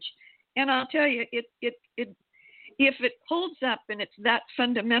huge. And I'll tell you, it if it holds up and it's that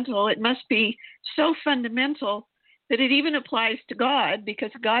fundamental, it must be so fundamental that it even applies to God, because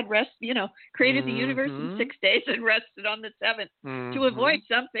God created the universe in 6 days and rested on the 7th to avoid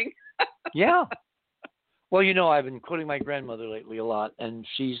something. Yeah. Well, I've been quoting my grandmother lately a lot, and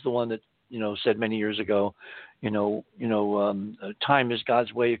she's the one that, said many years ago, time is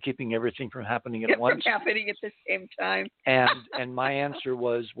God's way of keeping everything from happening at once. From happening at the same time. And my answer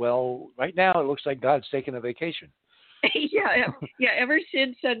was, well, right now it looks like God's taking a vacation. Yeah. Ever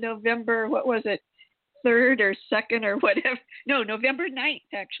since November, what was it, 3rd or 2nd or whatever? No, November 9th,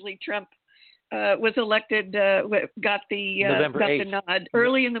 actually, Trump was elected, got the nod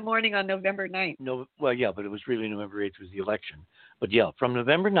early in the morning on November 9th. No, well, yeah, but it was really November 8th was the election. But yeah, from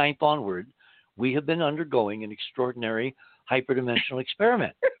November 9th onward, we have been undergoing an extraordinary hyperdimensional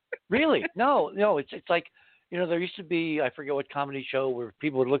experiment. Really? No, it's like, there used to be, I forget what comedy show, where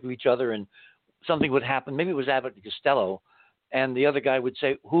people would look at each other and something would happen. Maybe it was Abbott and Costello, and the other guy would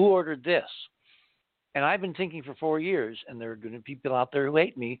say, who ordered this? And I've been thinking for 4 years, and there are going to be people out there who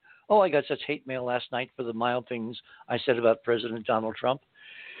hate me. Oh, I got such hate mail last night for the mild things I said about President Donald Trump.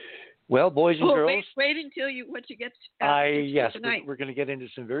 Well, boys and girls. Wait until you get yes, tonight. We're going to get into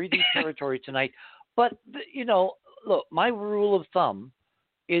some very deep territory tonight. But, look, my rule of thumb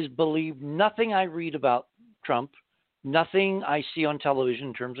is believe nothing I read about Trump, nothing I see on television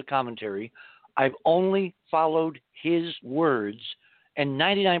in terms of commentary. I've only followed his words, and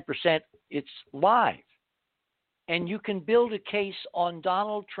 99% it's live. And you can build a case on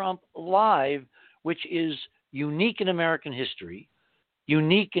Donald Trump live, which is unique in American history,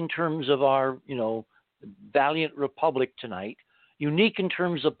 unique in terms of our, valiant republic tonight, unique in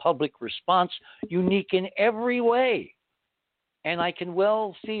terms of public response, unique in every way. And I can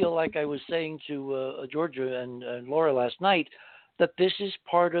well feel, like I was saying to Georgia and Laura last night, that this is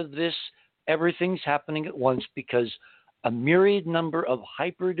part of this everything's happening at once, because a myriad number of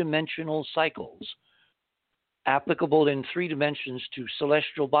hyperdimensional cycles applicable in 3 dimensions to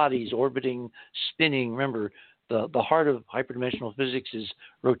celestial bodies orbiting, spinning. Remember, the heart of hyperdimensional physics is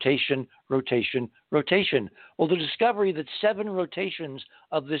rotation, rotation, rotation. Well, the discovery that 7 rotations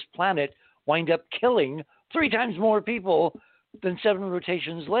of this planet wind up killing 3 times more people than 7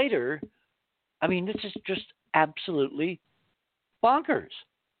 rotations later, I mean, this is just absolutely bonkers.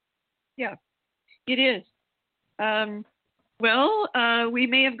 Yeah, it is. We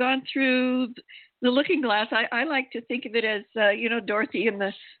may have gone through the looking glass. I like to think of it as, Dorothy and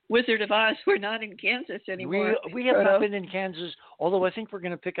the Wizard of Oz. We're not in Kansas anymore. We have not been in Kansas, although I think we're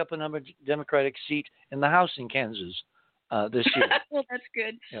going to pick up another Democratic seat in the House in Kansas this year. Well, that's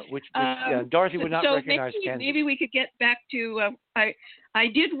good. Yeah, Dorothy would not recognize Kansas. Maybe we could get back to, I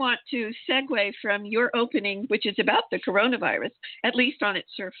did want to segue from your opening, which is about the coronavirus, at least on its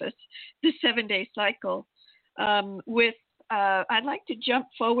surface, the 7-day cycle, with I'd like to jump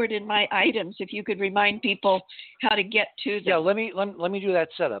forward in my items, if you could remind people how to get to them. Yeah, let me do that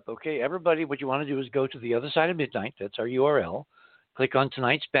setup, okay? Everybody, what you want to do is go to the Other Side of Midnight. That's our URL. Click on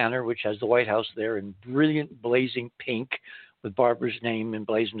tonight's banner, which has the White House there in brilliant blazing pink with Barbara's name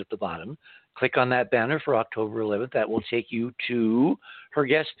emblazoned at the bottom. Click on that banner for October 11th. That will take you to her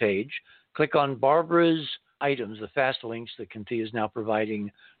guest page. Click on Barbara's items, the fast links that Cynthia is now providing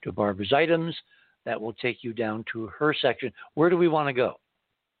to Barbara's items. that will take you down to her section. Where do we want to go?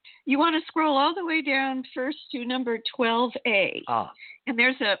 You want to scroll all the way down first to number 12A. And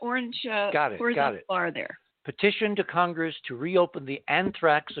there's an orange horizontal bar there. Petition to Congress to reopen the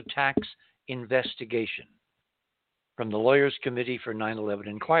anthrax attacks investigation from the Lawyers Committee for 9/11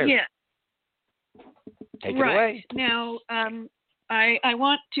 Inquiry. Yeah. Take it away. Now, I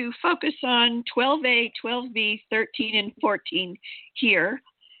want to focus on 12A, 12B, 13, and 14 here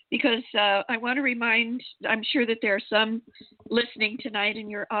because I want to remind, I'm sure that there are some listening tonight in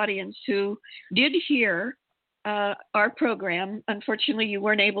your audience who did hear our program. Unfortunately, you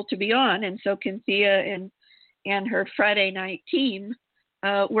weren't able to be on, and so Cynthia and her Friday night team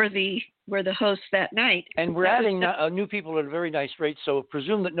were the hosts that night. And we're adding new people at a very nice rate, so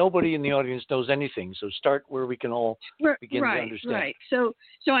presume that nobody in the audience knows anything. So start where we can all begin to understand. Right. So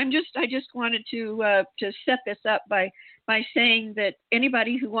I just wanted to set this up by saying that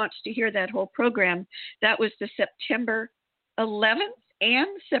anybody who wants to hear that whole program, that was the September 11th and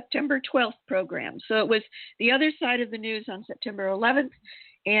September 12th program. So it was the other side of the news on September 11th.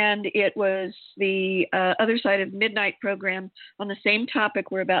 And it was the other side of midnight program on the same topic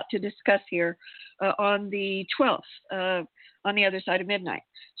we're about to discuss here on the 12th, on the other side of midnight.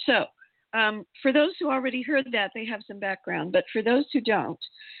 So for those who already heard that, they have some background. But for those who don't,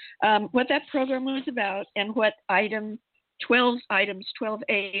 what that program was about and what items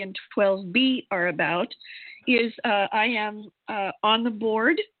 12A and 12B are about is I am on the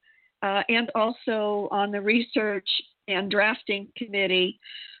board and also on the research and drafting committee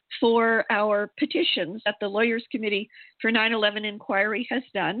for our petitions that the Lawyers Committee for 9/11 Inquiry has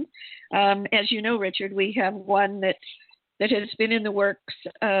done. As you know, Richard, we have one that has been in the works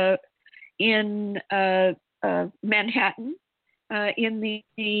in Manhattan, in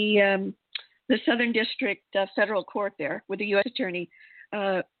the Southern District Federal Court there with the U.S. Attorney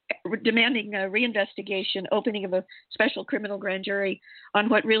demanding a reinvestigation, opening of a special criminal grand jury on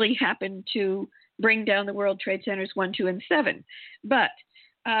what really happened to bring down the World Trade Centers 1, 2, and 7. But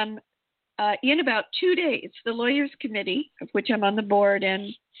in about 2 days, the Lawyers Committee, of which I'm on the board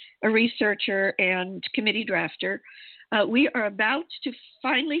and a researcher and committee drafter, we are about to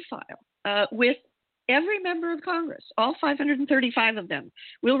finally file with every member of Congress, all 535 of them,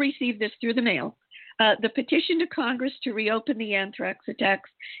 will receive this through the mail, the petition to Congress to reopen the anthrax attacks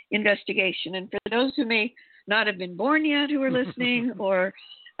investigation. And for those who may not have been born yet who are listening or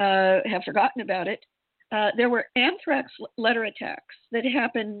have forgotten about it, there were anthrax letter attacks that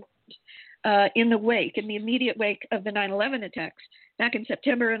happened in the immediate wake of the 9/11 attacks back in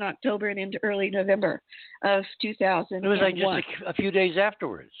September and October and into early November of 2001. It was like just a few days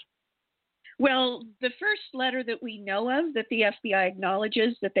afterwards. Well, the first letter that we know of that the FBI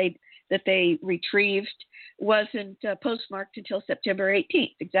acknowledges that they retrieved wasn't postmarked until September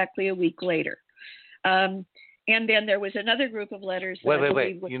 18th, exactly a week later. And then there was another group of letters that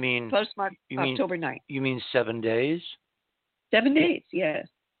wait. You mean postmarked October 9th. You mean 7 days? 7 days, yes.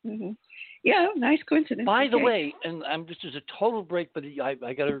 Mm-hmm. Yeah, nice coincidence. By the way, and this is a total break, but I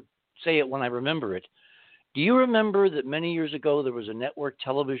got to say it when I remember it. Do you remember that many years ago there was a network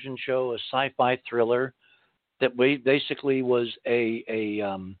television show, a sci-fi thriller, that basically was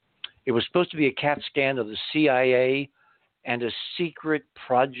it was supposed to be a CAT scan of the CIA and a secret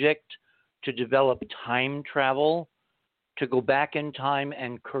project to develop time travel, to go back in time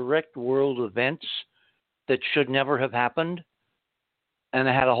and correct world events that should never have happened? And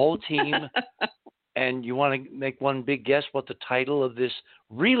I had a whole team. And you want to make one big guess what the title of this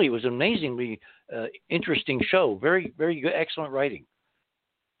really was? Amazingly interesting show. Very, very good, excellent writing.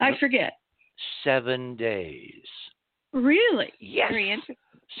 I forget. 7 days. Really? Yes. Very interesting.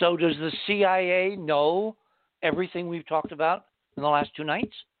 So does the CIA know everything we've talked about in the last 2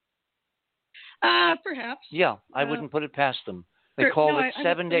 nights? Perhaps. Yeah, I wouldn't put it past them. They called it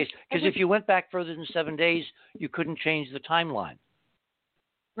 7 days. Because if you went back further than 7 days, you couldn't change the timeline.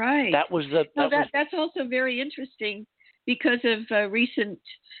 Right. That was that's also very interesting because of recent,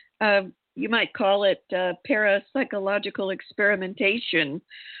 you might call it parapsychological experimentation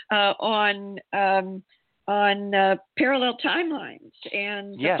on parallel timelines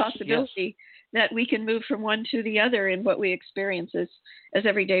and the possibility that we can move from one to the other in what we experience as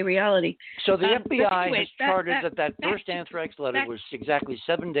everyday reality. So the FBI has charted that first anthrax letter was exactly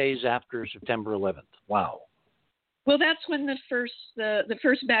 7 days after September 11th. Wow. Well, that's when the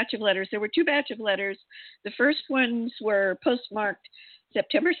first batch of letters. There were 2 batches of letters. The first ones were postmarked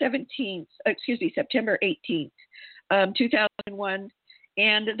September 18th, 2001,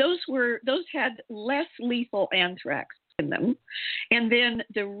 and those had less lethal anthrax in them. And then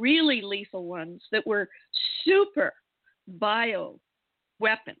the really lethal ones that were super bio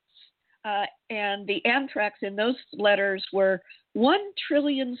weapons And the anthrax in those letters were 1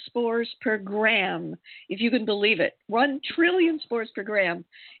 trillion spores per gram, if you can believe it. 1 trillion spores per gram.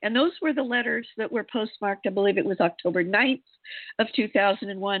 And those were the letters that were postmarked, I believe it was October 9th of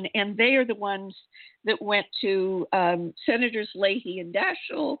 2001. And they are the ones that went to Senators Leahy and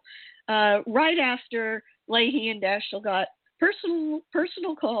Daschle right after Leahy and Daschle got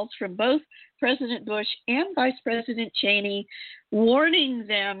personal calls from both President Bush and Vice President Cheney warning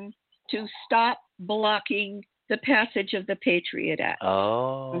them to stop blocking the passage of the Patriot Act.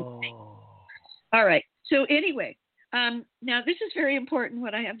 Oh. Okay. All right. So anyway, now this is very important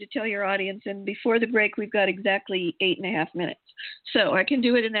what I have to tell your audience. And before the break, we've got exactly 8.5 minutes. So I can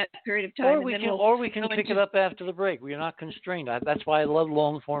do it in that period of time. Or we can pick it up after the break. We're not constrained. That's why I love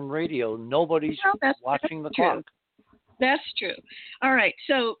long-form radio. Nobody's watching the clock. That's true. All right.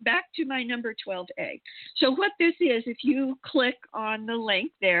 So back to my number 12A. So what this is, if you click on the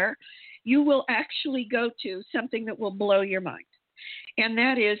link there, you will actually go to something that will blow your mind. And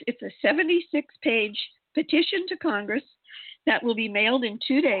that is, it's a 76-page petition to Congress that will be mailed in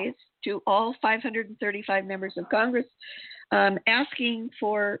 2 days to all 535 members of Congress, asking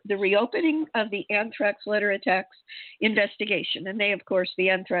for the reopening of the anthrax letter attacks investigation. And they, of course, the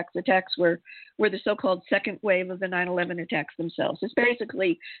anthrax attacks were the so-called second wave of the 9/11 attacks themselves. It's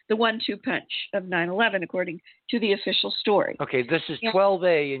basically the 1-2 punch of 9/11, according to the official story. Okay, this is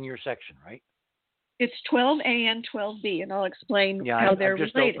 12A in your section, right? It's 12A and 12B, and I'll explain how they're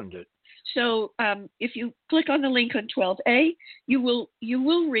related. I just opened it. So if you click on the link on 12A, you will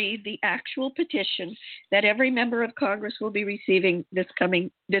read the actual petition that every member of Congress will be receiving this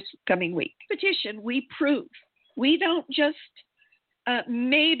coming week. Petition, we prove. We don't just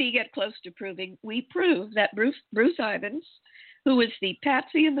maybe get close to proving. We prove that Bruce Ivins, who was the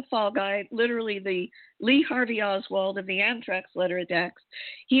patsy in the fall guy, literally the Lee Harvey Oswald of the anthrax letter attacks,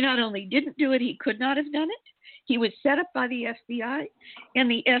 he not only didn't do it, he could not have done it. He was set up by the FBI, and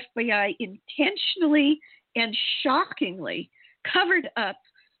the FBI intentionally and shockingly covered up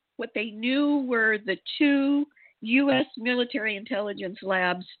what they knew were the 2 U.S. military intelligence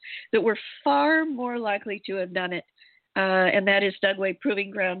labs that were far more likely to have done it, and that is Dugway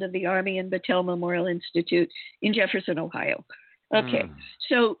Proving Ground of the Army and Battelle Memorial Institute in Jefferson, Ohio. Okay,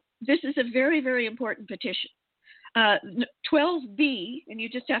 so this is a very, very important petition. 12B, and you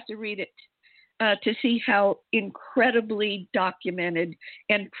just have to read it to see how incredibly documented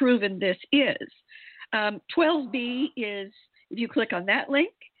and proven this is. 12B is, if you click on that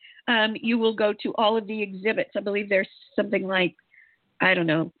link, you will go to all of the exhibits. I believe there's something like,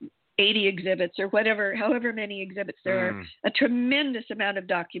 80 exhibits or whatever, however many exhibits there are. A tremendous amount of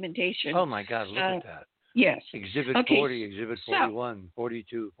documentation. Oh, my God, look at that. Yes. Exhibit 40, Exhibit 41,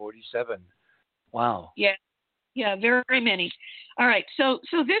 42, 47. Wow. Yeah, very many. All right, so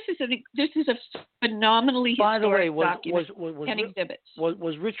this is a phenomenally historic document and exhibits.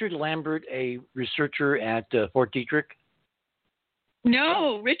 Was Richard Lambert a researcher at Fort Detrick?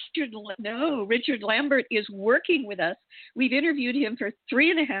 No, Richard Lambert is working with us. We've interviewed him for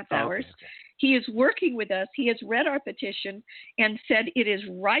 3.5 hours. Okay. He is working with us. He has read our petition and said it is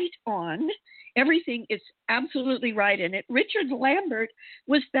right on. Everything is absolutely right in it. Richard Lambert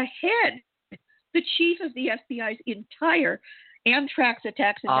was the chief of the FBI's entire anthrax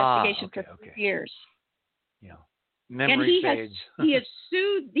attacks investigation for 3 years. Yeah. Memory fades. He has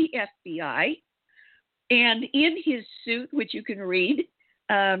sued the FBI, and in his suit, which you can read,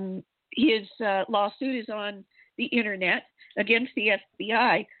 his lawsuit is on the internet against the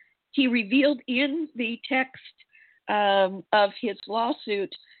FBI. He revealed in the text of his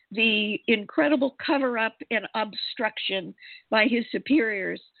lawsuit the incredible cover-up and obstruction by his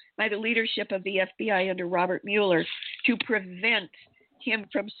superiors, by the leadership of the FBI under Robert Mueller, to prevent him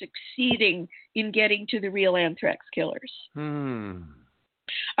from succeeding in getting to the real anthrax killers.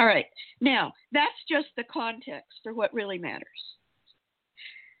 All right. Now, that's just the context for what really matters.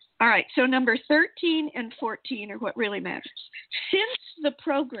 All right. So number 13 and 14 are what really matters. Since the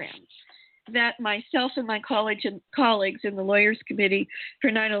programs that myself and my colleagues in the Lawyers Committee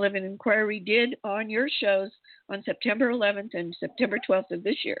for 9/11 Inquiry did on your shows on September 11th and September 12th of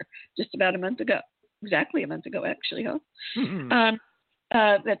this year, just about a month ago, exactly a month ago, actually, huh?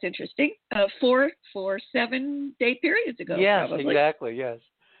 That's interesting. 4 7-day periods ago. Yes, probably. Exactly. Yes.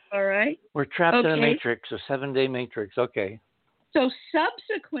 All right. We're trapped in a matrix, a 7-day matrix. Okay. So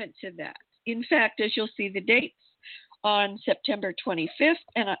subsequent to that, in fact, as you'll see the dates, on September 25th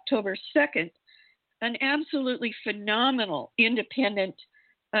and October 2nd, an absolutely phenomenal independent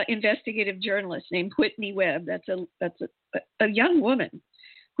investigative journalist named Whitney Webb. That's a young woman,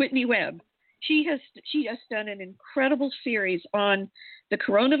 Whitney Webb. She has done an incredible series on the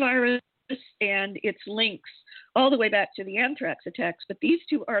coronavirus and its links all the way back to the anthrax attacks. But these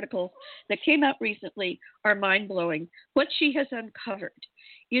two articles that came out recently are mind-blowing. What she has uncovered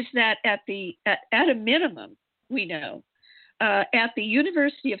is that at a minimum, we know, at the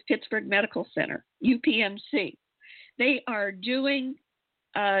University of Pittsburgh Medical Center, UPMC, they are doing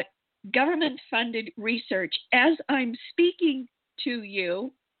government-funded research as I'm speaking to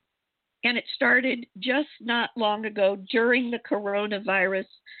you, and it started just not long ago during the coronavirus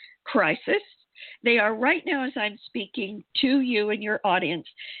crisis. They are right now, as I'm speaking to you and your audience,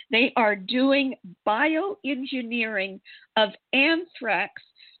 they are doing bioengineering of anthrax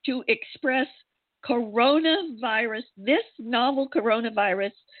to express coronavirus, this novel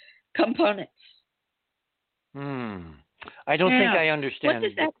coronavirus components. I don't think I understand. What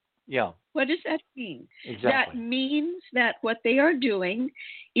does that? Yeah. What does that mean? Exactly. That means that what they are doing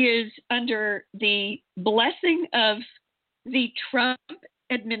is under the blessing of the Trump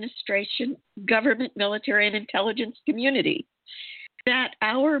administration, government, military, and intelligence community, that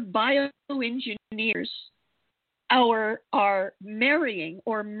our bioengineers are marrying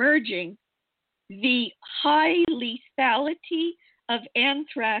or merging the high lethality of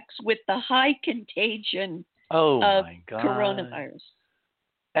anthrax with the high contagion of my God. coronavirus.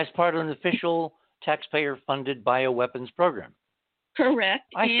 As part of an official taxpayer-funded bioweapons program. Correct.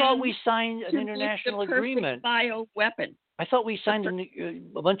 I thought we signed an international agreement. Bioweapon. I thought we signed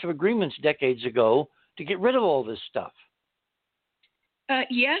a bunch of agreements decades ago to get rid of all this stuff.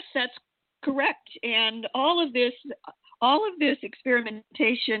 Yes, that's correct. And all of this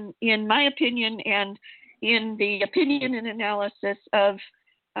experimentation, in my opinion, and in the opinion and analysis of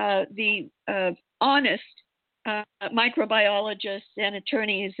the honest microbiologists and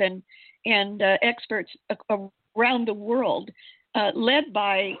attorneys and experts around the world, led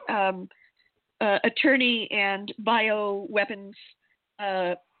by attorney and bioweapons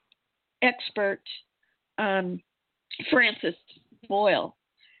expert Francis Boyle.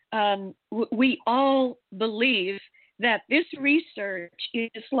 We all believe that this research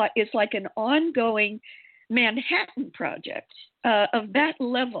is like an ongoing Manhattan Project of that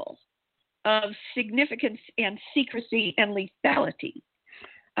level of significance and secrecy and lethality,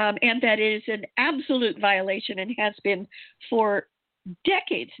 and that is an absolute violation and has been for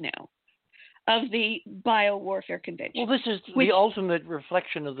decades now of the Biowarfare Convention. Well, this is the ultimate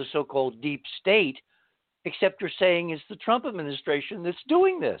reflection of the so-called deep state, except you're saying it's the Trump administration that's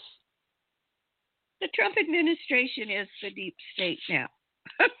doing this. The Trump administration is the deep state now.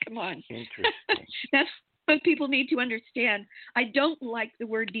 Come on. Interesting. That's what people need to understand. I don't like the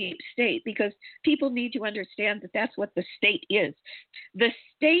word deep state because people need to understand that that's what the state is. The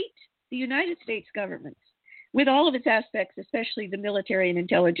state, the United States government, with all of its aspects, especially the military and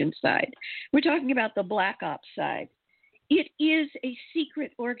intelligence side. We're talking about the black ops side. It is a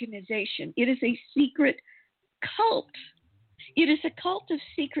secret organization. It is a secret cult. It is a cult of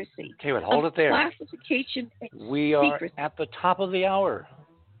secrecy. Okay, but hold it there. Classification and we are secrecy. at the top of the hour.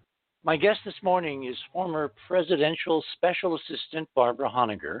 My guest this morning is former presidential special assistant Barbara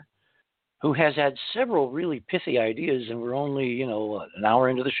Honegger, who has had several really pithy ideas, and we're only, an hour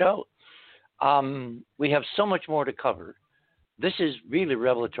into the show. We have so much more to cover. This is really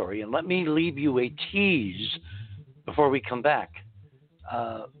revelatory, and let me leave you a tease before we come back.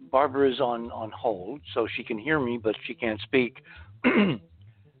 Barbara is on hold, so she can hear me, but she can't speak.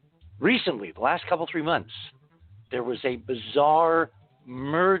 Recently, the last 3 months, there was a bizarre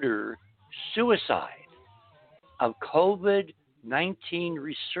murder-suicide of COVID-19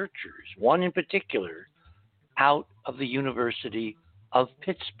 researchers, one in particular, out of the University of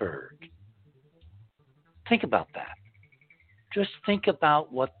Pittsburgh. Think about that. Just think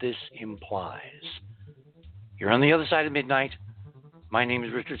about what this implies. You're on the other side of midnight. My name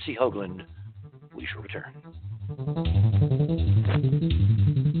is Richard C. Hoagland. We shall return.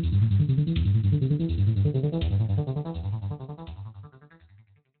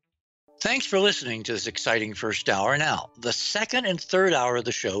 Thanks for listening to this exciting first hour. Now, the second and third hour of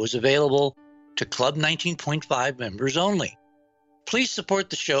the show is available to Club 19.5 members only. Please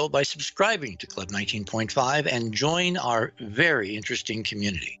support the show by subscribing to Club 19.5 and join our very interesting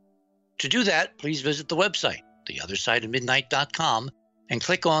community. To do that, please visit the website, theothersideofmidnight.com, and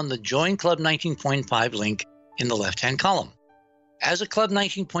click on the Join Club 19.5 link in the left-hand column. As a Club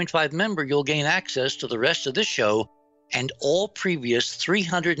 19.5 member, you'll gain access to the rest of this show and all previous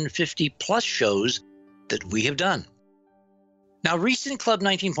 350-plus shows that we have done. Now, recent Club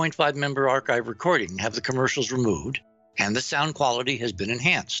 19.5 member archive recordings have the commercials removed, and the sound quality has been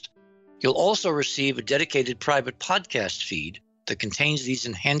enhanced. You'll also receive a dedicated private podcast feed that contains these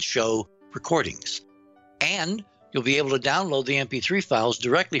enhanced show recordings. And You'll be able to download the MP3 files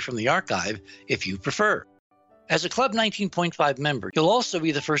directly from the archive if you prefer. As a Club 19.5 member, you'll also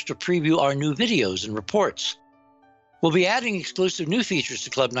be the first to preview our new videos and reports. We'll be adding exclusive new features to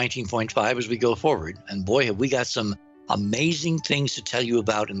Club 19.5 as we go forward, and boy, have we got some amazing things to tell you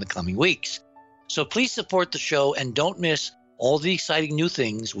about in the coming weeks. So please support the show and don't miss all the exciting new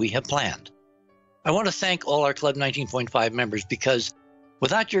things we have planned. I want to thank all our Club 19.5 members because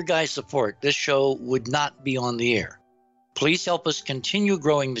without your guys' support, this show would not be on the air. Please help us continue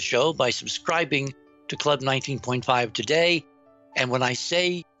growing the show by subscribing to Club 19.5 today. And when I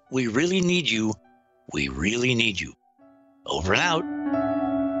say we really need you, we really need you. Over and out.